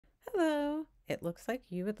Hello! It looks like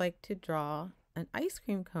you would like to draw an ice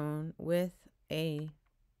cream cone with a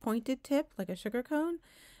pointed tip, like a sugar cone,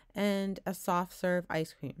 and a soft serve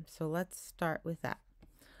ice cream. So let's start with that.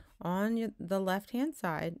 On the left-hand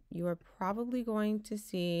side, you are probably going to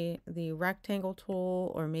see the rectangle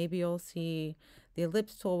tool, or maybe you'll see the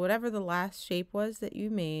ellipse tool, whatever the last shape was that you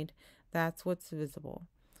made, that's what's visible.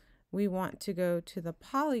 We want to go to the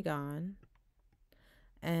polygon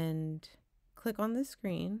and click on the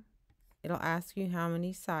screen. It'll ask you how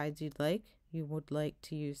many sides you'd like. You would like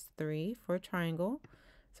to use 3 for a triangle,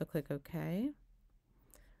 so click OK.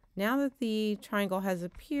 Now that the triangle has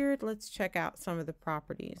appeared, let's check out some of the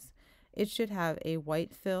properties. It should have a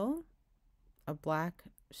white fill, a black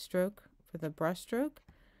stroke for the brush stroke,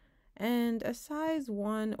 and a size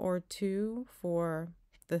 1 or 2 for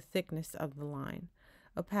the thickness of the line.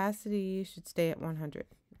 Opacity should stay at 100,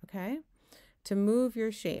 okay? To move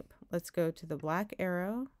your shape, let's go to the black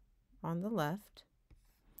arrow on the left,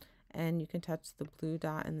 and you can touch the blue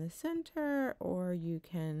dot in the center, or you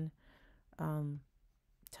can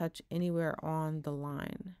touch anywhere on the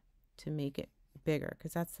line to make it bigger,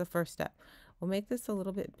 because that's the first step. We'll make this a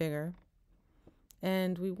little bit bigger,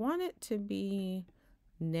 and we want it to be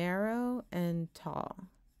narrow and tall.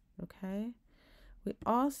 Okay, we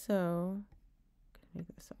also make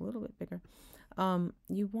this a little bit bigger.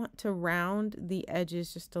 You want to round the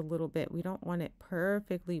edges just a little bit. We don't want it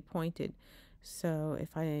perfectly pointed. So if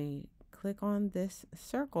I click on this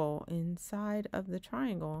circle inside of the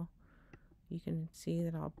triangle, you can see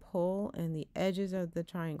that I'll pull and the edges of the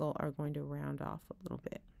triangle are going to round off a little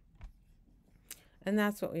bit. And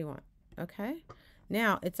that's what we want. Okay.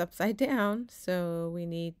 Now it's upside down, so we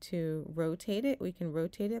need to rotate it. We can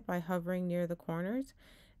rotate it by hovering near the corners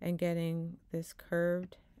and getting this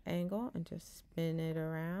curved angle and just spin it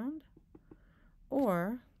around.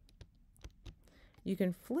 Or you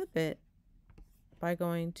can flip it by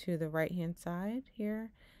going to the right hand side here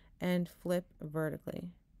and flip vertically,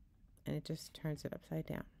 and it just turns it upside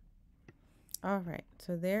down. All right,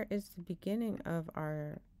 so there is the beginning of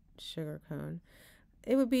our sugar cone.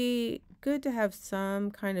 It would be good to have some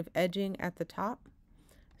kind of edging at the top.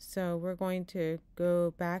 So we're going to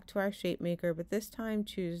go back to our shape maker, but this time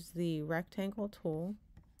choose the rectangle tool,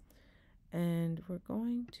 and we're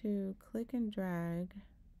going to click and drag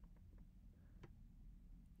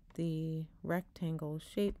the rectangle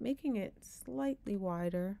shape, making it slightly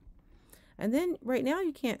wider. And then right now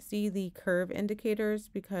you can't see the curve indicators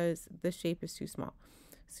because the shape is too small.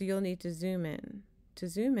 So you'll need to zoom in. To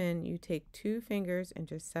zoom in, you take 2 fingers and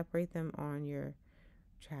just separate them on your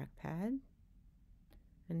trackpad.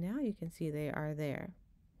 And now you can see they are there.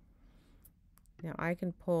 Now I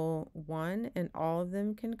can pull 1 and all of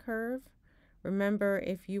them can curve. Remember,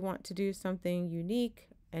 if you want to do something unique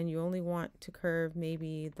and you only want to curve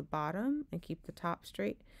maybe the bottom and keep the top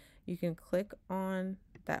straight, you can click on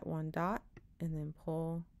that 1 dot and then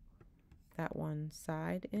pull that one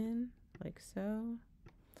side in like so,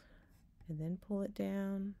 and then pull it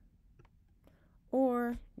down.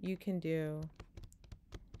 Or you can do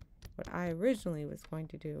what I originally was going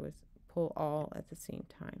to do, was pull all at the same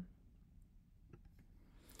time.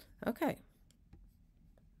 Okay,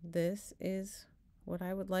 this is what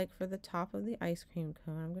I would like for the top of the ice cream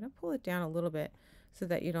cone. I'm going to pull it down a little bit so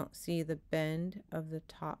that you don't see the bend of the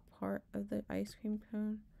top part of the ice cream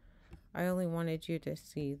cone. I only wanted you to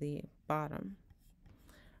see the bottom.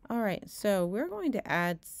 All right, so we're going to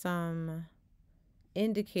add some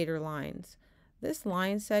indicator lines. This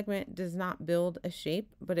line segment does not build a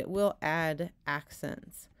shape, but it will add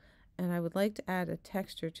accents. And I would like to add a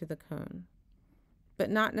texture to the cone, but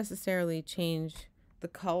not necessarily change the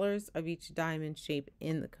colors of each diamond shape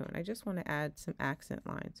in the cone. I just want to add some accent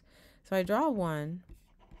lines. So I draw one,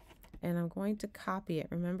 and I'm going to copy it.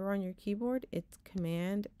 Remember, on your keyboard, it's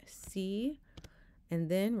Command C, and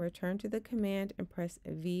then return to the command and press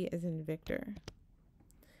V as in Victor.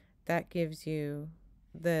 That gives you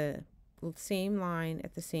the same line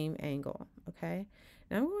at the same angle, okay?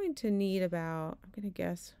 Now I'm going to need about, I'm going to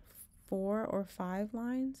guess 4 or 5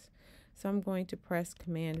 lines. So I'm going to press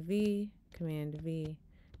Command V, Command V,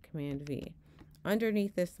 Command V.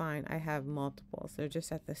 Underneath this line, I have multiples. They're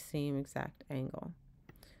just at the same exact angle.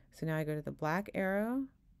 So now I go to the black arrow,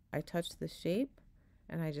 I touch the shape,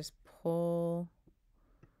 and I just pull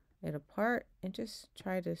it apart and just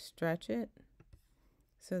try to stretch it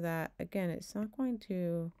so that, again, it's not going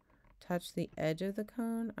to touch the edge of the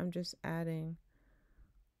cone. I'm just adding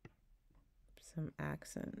some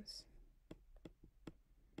accents.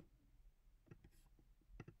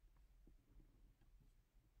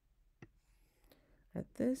 At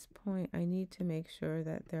this point, I need to make sure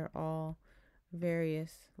that they're all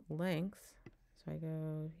various length. So I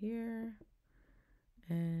go here,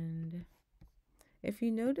 and if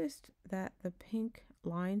you noticed that the pink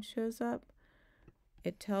line shows up,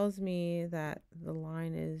 it tells me that the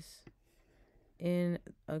line is in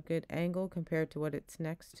a good angle compared to what it's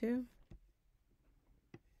next to.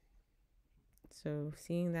 So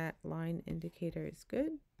seeing that line indicator is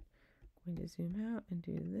good. I'm going to zoom out and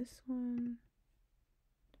do this one.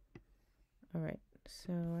 All right,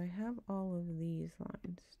 so I have all of these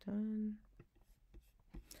lines done.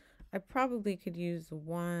 I probably could use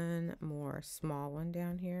one more small one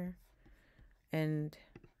down here, and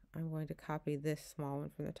I'm going to copy this small one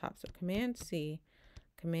from the top. So Command C,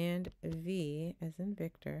 Command V as in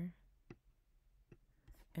Victor,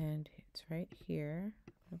 and it's right here.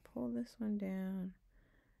 I'm gonna pull this one down,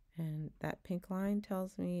 and that pink line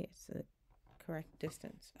tells me it's the correct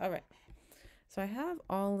distance. All right, so I have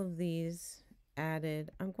all of these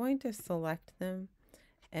added. I'm going to select them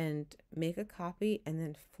and make a copy and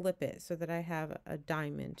then flip it so that I have a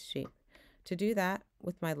diamond shape. To do that,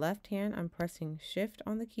 with my left hand, I'm pressing Shift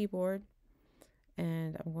on the keyboard,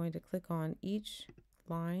 and I'm going to click on each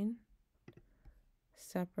line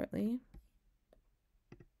separately.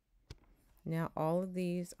 Now all of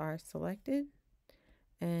these are selected,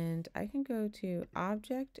 and I can go to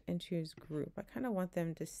Object and choose Group. I kind of want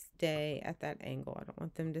them to stay at that angle. I don't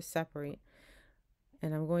want them to separate.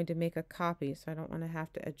 And I'm going to make a copy, so I don't want to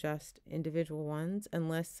have to adjust individual ones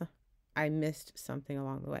unless I missed something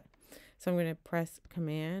along the way. So I'm going to press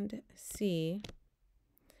Command C,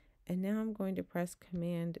 and now I'm going to press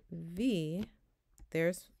Command V.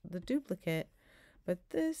 There's the duplicate, but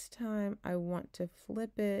this time I want to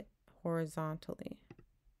flip it horizontally.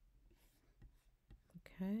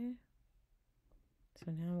 Okay,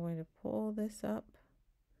 so now I'm going to pull this up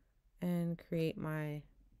and create my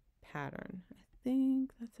pattern. I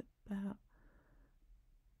think that's about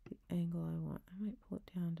the angle I want. I might pull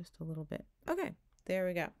it down just a little bit. Okay, there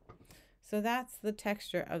we go. So that's the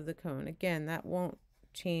texture of the cone. Again, that won't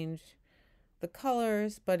change the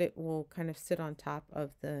colors, but it will kind of sit on top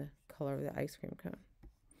of the color of the ice cream cone.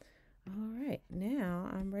 All right, now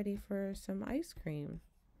I'm ready for some ice cream.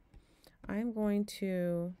 I'm going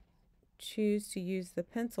to choose to use the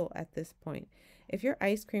pencil at this point. If your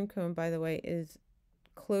ice cream cone, by the way, is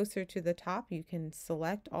closer to the top, you can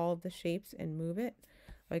select all of the shapes and move it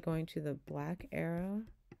by going to the black arrow,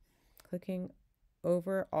 clicking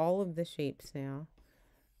over all of the shapes now.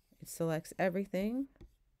 It selects everything.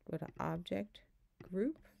 Go to Object,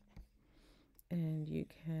 Group, and you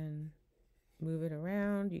can move it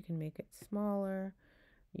around. You can make it smaller.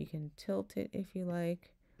 You can tilt it if you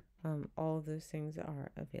like. All of those things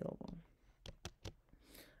are available.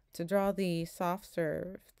 To draw the soft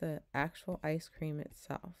serve, the actual ice cream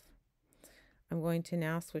itself, I'm going to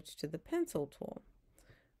now switch to the pencil tool.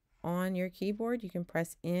 On your keyboard, you can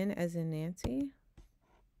press in as in Nancy,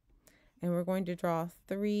 and we're going to draw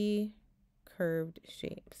 3 curved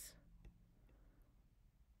shapes.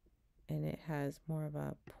 And it has more of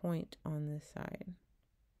a point on this side.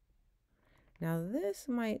 Now this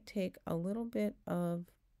might take a little bit of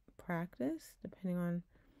practice depending on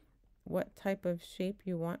what type of shape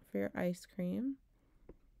you want for your ice cream.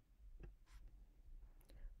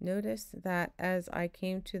 Notice that as I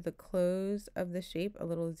came to the close of the shape, a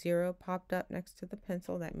little 0 popped up next to the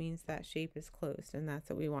pencil. That means that shape is closed, and that's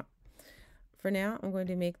what we want. For now, I'm going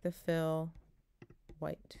to make the fill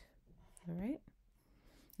white. All right.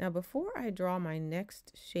 Now, before I draw my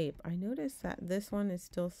next shape, I notice that this one is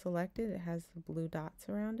still selected. It has the blue dots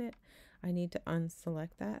around it. I need to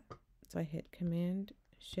unselect that. So I hit Command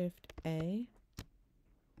Shift A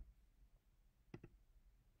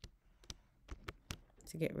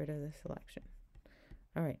to get rid of the selection.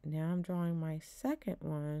 All right, now I'm drawing my second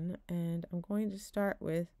one, and I'm going to start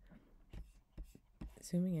with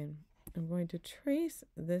zooming in. I'm going to trace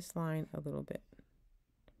this line a little bit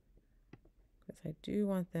because I do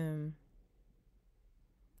want them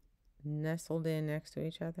nestled in next to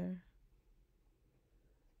each other.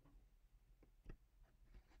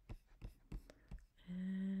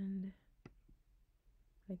 And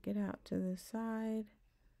I get out to the side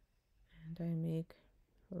and I make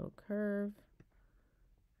a little curve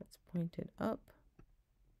that's pointed up,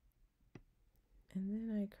 and then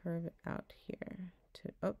I curve it out here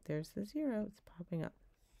to, oh, there's the 0, it's popping up.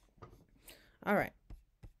 All right,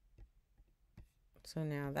 so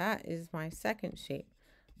now that is my second shape.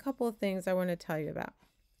 A couple of things I want to tell you about.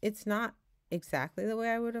 It's not exactly the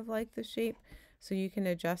way I would have liked the shape, so you can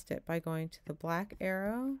adjust it by going to the black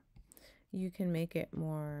arrow. You can make it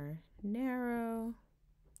more narrow.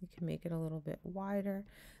 You can make it a little bit wider.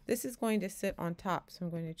 This is going to sit on top, so I'm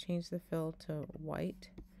going to change the fill to white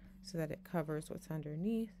so that it covers what's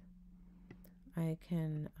underneath. I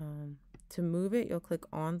can, to move it, you'll click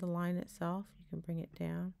on the line itself. You can bring it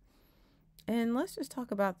down. And let's just talk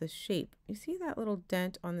about the shape. You see that little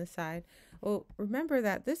dent on the side? Well, remember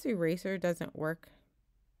that this eraser doesn't work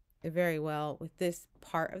very well with this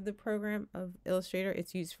part of the program of Illustrator.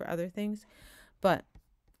 It's used for other things. But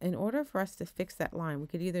in order for us to fix that line, we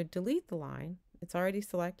could either delete the line. It's already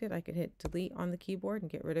selected. I could hit delete on the keyboard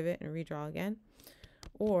and get rid of it and redraw again.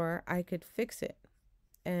 Or I could fix it.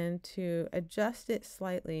 And to adjust it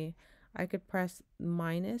slightly, I could press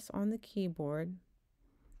minus on the keyboard.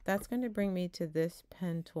 That's going to bring me to this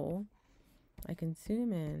pen tool. I can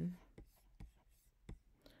zoom in.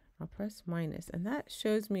 I'll press minus, and that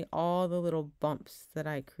shows me all the little bumps that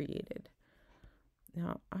I created.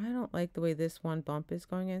 Now, I don't like the way this one bump is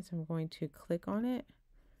going in, so I'm going to click on it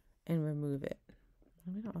and remove it.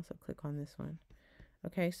 I'm going to also click on this one.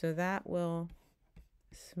 Okay, so that will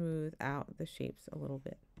smooth out the shapes a little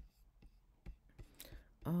bit.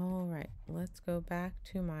 All right, let's go back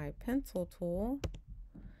to my pencil tool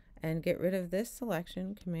and get rid of this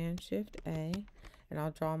selection, Command-Shift-A, and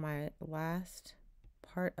I'll draw my last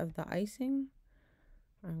part of the icing.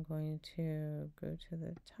 I'm going to go to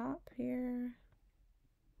the top here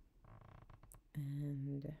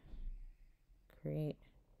and create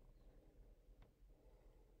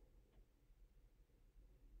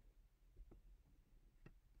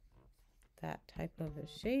that type of a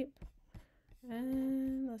shape.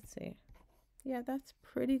 And let's see. Yeah, that's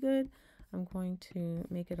pretty good. I'm going to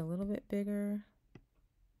make it a little bit bigger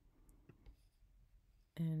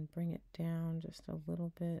and bring it down just a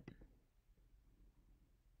little bit.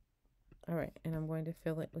 All right, and I'm going to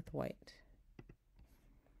fill it with white.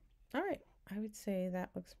 All right, I would say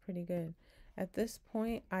that looks pretty good. At this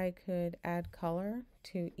point, I could add color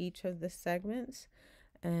to each of the segments,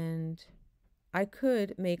 and I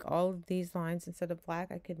could make all of these lines, instead of black,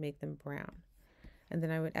 I could make them brown. And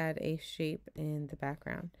then I would add a shape in the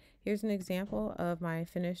background. Here's an example of my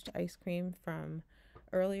finished ice cream from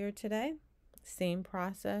earlier today. Same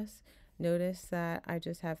process. Notice that I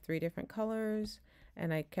just have 3 different colors,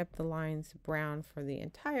 and I kept the lines brown for the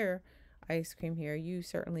entire ice cream here. You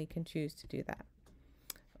certainly can choose to do that.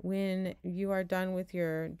 When you are done with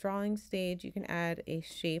your drawing stage, you can add a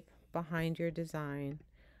shape behind your design,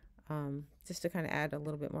 just to kind of add a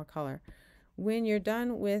little bit more color. When you're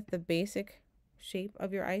done with the basic shape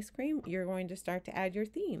of your ice cream, you're going to start to add your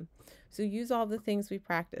theme. So use all the things we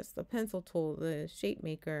practiced, the pencil tool, the shape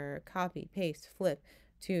maker, copy, paste, flip,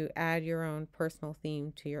 to add your own personal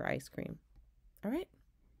theme to your ice cream. All right,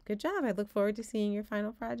 good job. I look forward to seeing your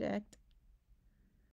final project.